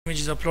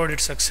image is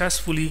uploaded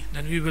successfully,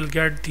 then we will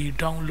get the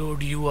download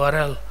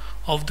URL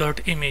of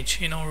that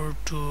image in order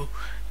to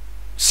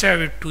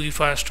save it to the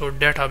Firestore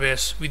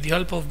database. With the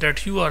help of that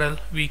URL,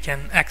 we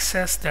can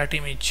access that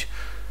image.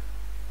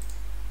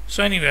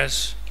 So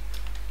anyways,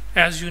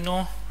 as you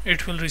know,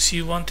 it will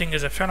receive one thing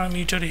as a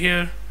parameter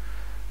here,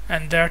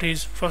 and that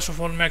is, first of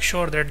all, make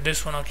sure that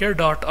this one, okay,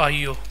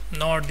 .io,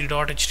 not the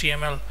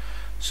 .html.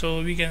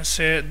 So we can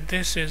say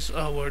this is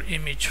our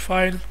image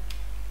file.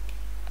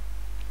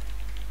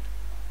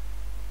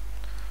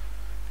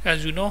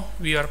 As you know,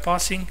 we are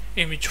passing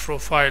image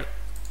profile.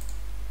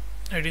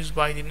 It is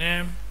by the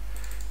name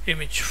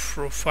image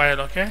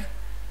profile, okay.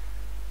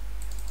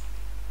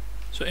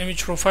 So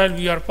image profile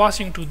we are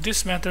passing to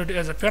this method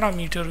as a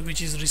parameter,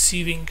 which is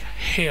receiving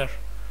here,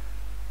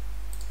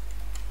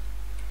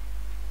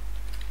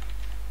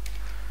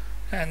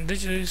 and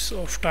this is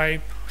of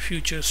type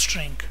future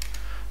string.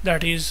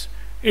 That is,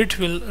 it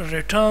will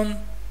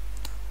return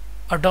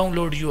a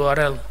download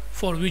URL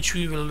for which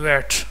we will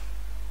wait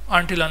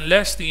until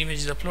unless the image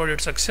is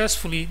uploaded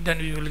successfully. Then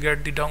we will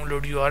get the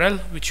download URL,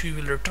 which we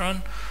will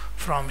return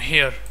from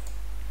here.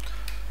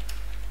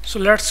 So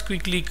let's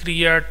quickly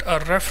create a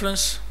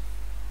reference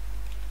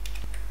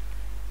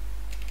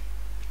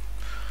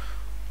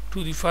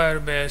to the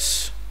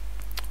Firebase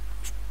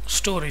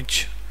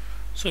storage.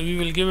 So we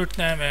will give it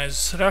name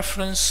as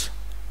reference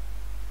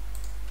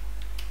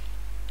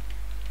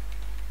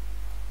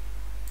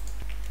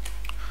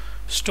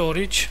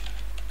storage.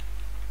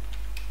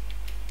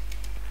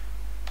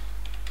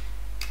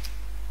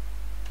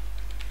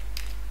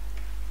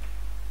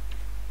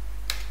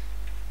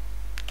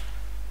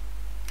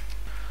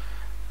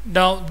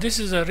 Now this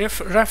is a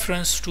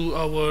reference to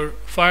our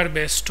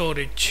Firebase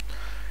storage.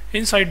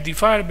 Inside the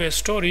Firebase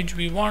storage,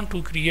 we want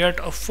to create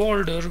a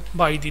folder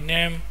by the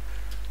name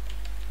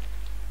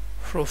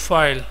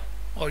profile,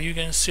 or you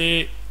can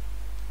say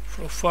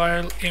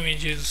profile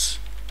images.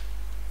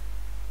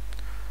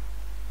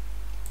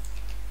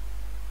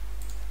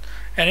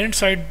 And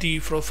inside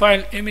the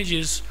profile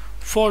images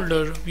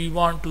folder, we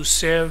want to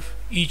save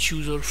each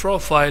user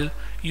profile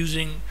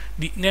using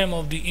the name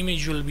of the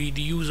image will be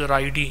the user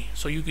ID.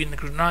 So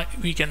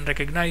we can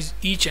recognize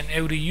each and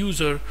every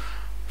user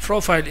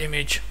profile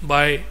image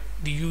by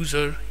the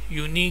user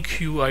unique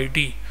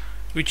UID,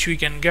 which we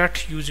can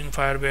get using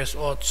Firebase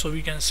auth. So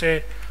we can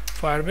say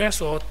Firebase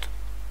auth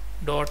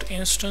dot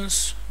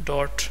instance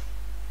dot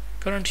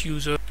current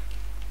user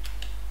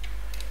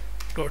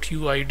dot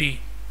UID.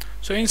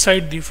 So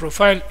inside the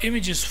profile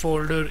images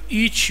folder,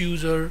 each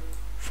user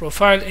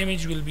profile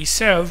image will be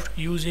saved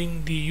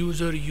using the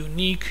user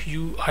unique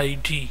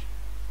UID.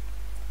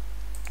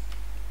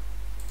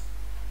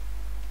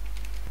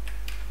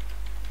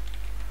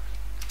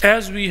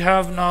 As we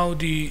have now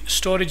the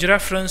storage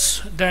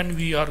reference, then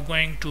we are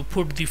going to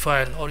put the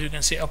file, or you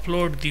can say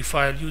upload the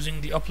file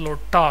using the upload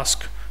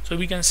task. So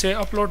we can say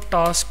upload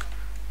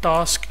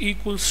task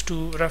equals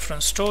to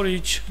reference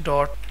storage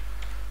dot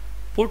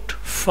put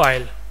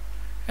file,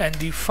 and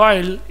the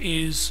file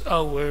is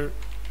our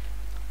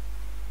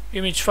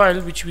image file,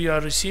 which we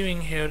are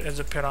receiving here as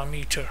a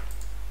parameter.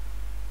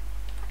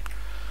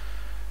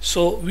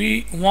 So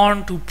we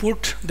want to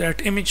put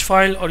that image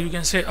file, or you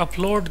can say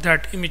upload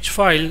that image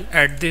file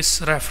at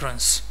this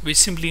reference, which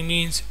simply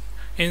means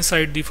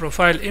inside the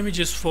profile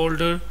images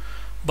folder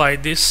by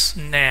this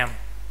name,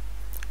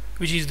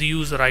 which is the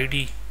user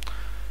ID.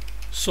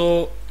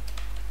 So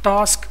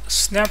task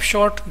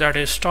snapshot, that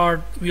is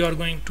start, we are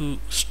going to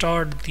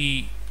start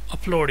the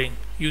uploading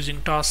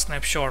using task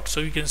snapshot.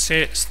 So we can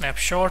say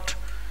snapshot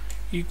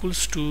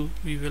equals to,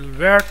 we will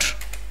wait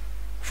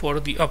for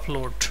the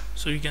upload.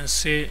 So you can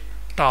say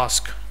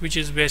task, which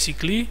is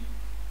basically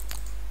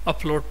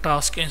upload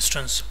task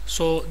instance.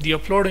 So the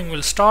uploading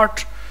will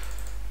start,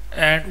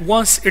 and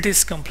once it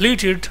is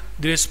completed,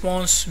 the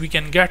response we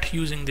can get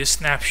using this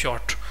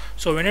snapshot.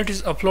 So when it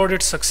is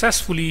uploaded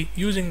successfully,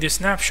 using this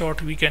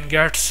snapshot we can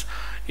get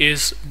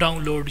is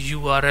download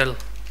URL.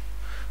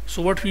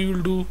 So what we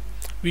will do,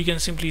 we can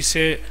simply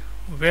say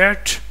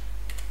wait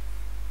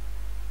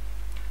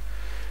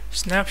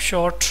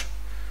snapshot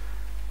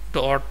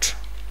dot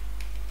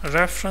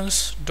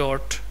reference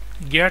dot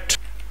get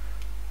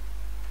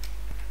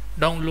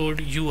download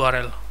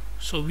URL.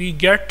 So we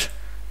get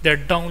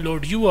that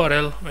download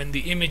URL when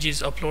the image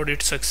is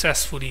uploaded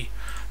successfully.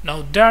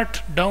 Now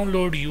that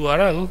download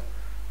URL,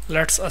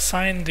 let's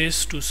assign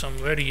this to some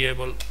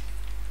variable.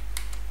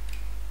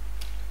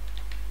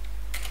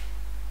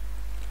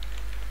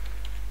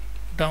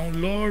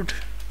 Download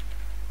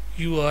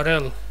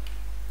URL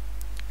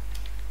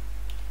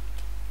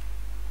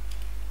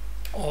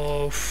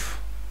of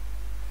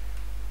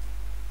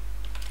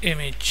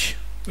image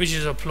which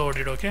is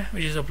uploaded, okay,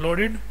 which is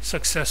uploaded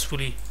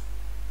successfully.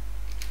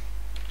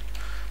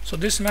 So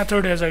this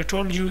method, as I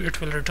told you, it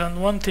will return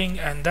one thing,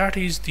 and that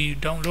is the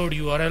download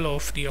URL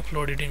of the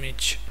uploaded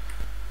image.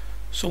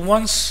 So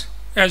once,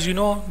 as you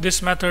know,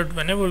 this method,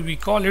 whenever we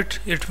call it,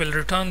 it will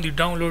return the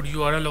download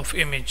URL of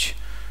image,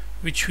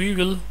 which we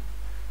will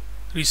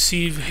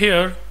receive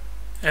here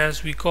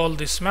as we call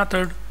this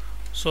method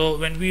So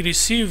when we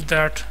receive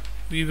that,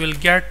 we will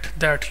get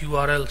that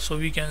URL. So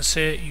we can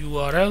say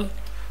URL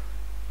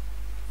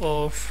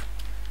of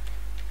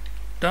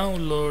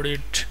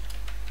downloaded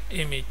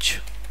image.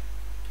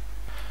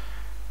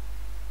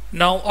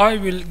 Now I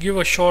will give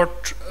a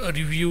short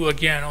review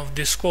again of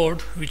this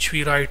code which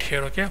we write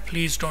here. Okay,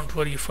 please don't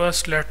worry,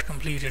 first let's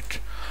complete it.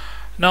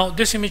 Now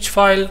this image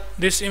file,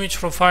 this image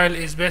profile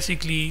is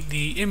basically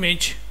the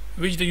image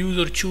which the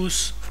user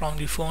choose from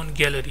the phone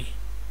gallery.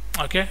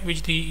 Okay,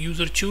 which the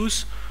user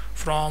choose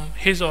from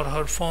his or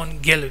her phone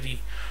gallery.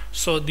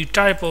 So the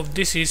type of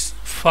this is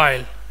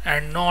file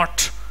and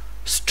not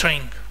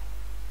string.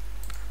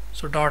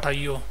 So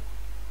 .io.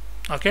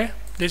 Okay,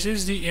 this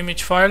is the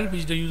image file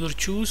which the user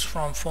choose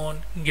from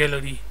phone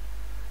gallery.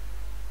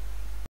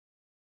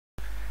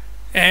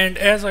 And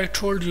as I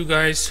told you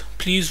guys,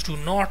 please do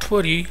not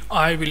worry,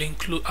 I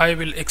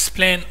will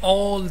explain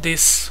all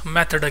this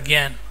method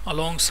again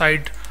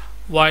alongside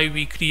why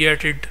we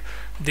created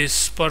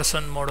this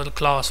person model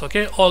class.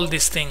 Okay, all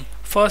this thing.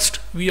 First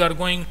we are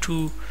going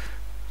to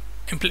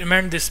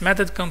implement this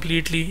method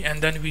completely,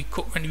 and then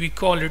when we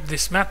call it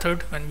this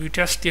method, when we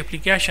test the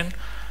application,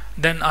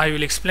 then I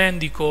will explain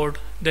the code,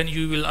 then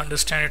you will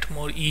understand it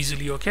more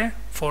easily. Okay,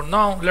 for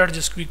now let's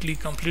just quickly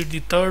complete the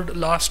third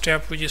last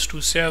step, which is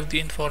to save the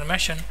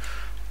information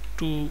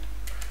to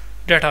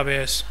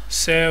database.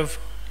 Save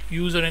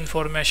user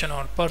information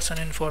or person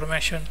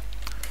information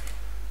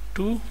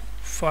to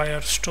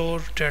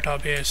Firestore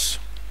database.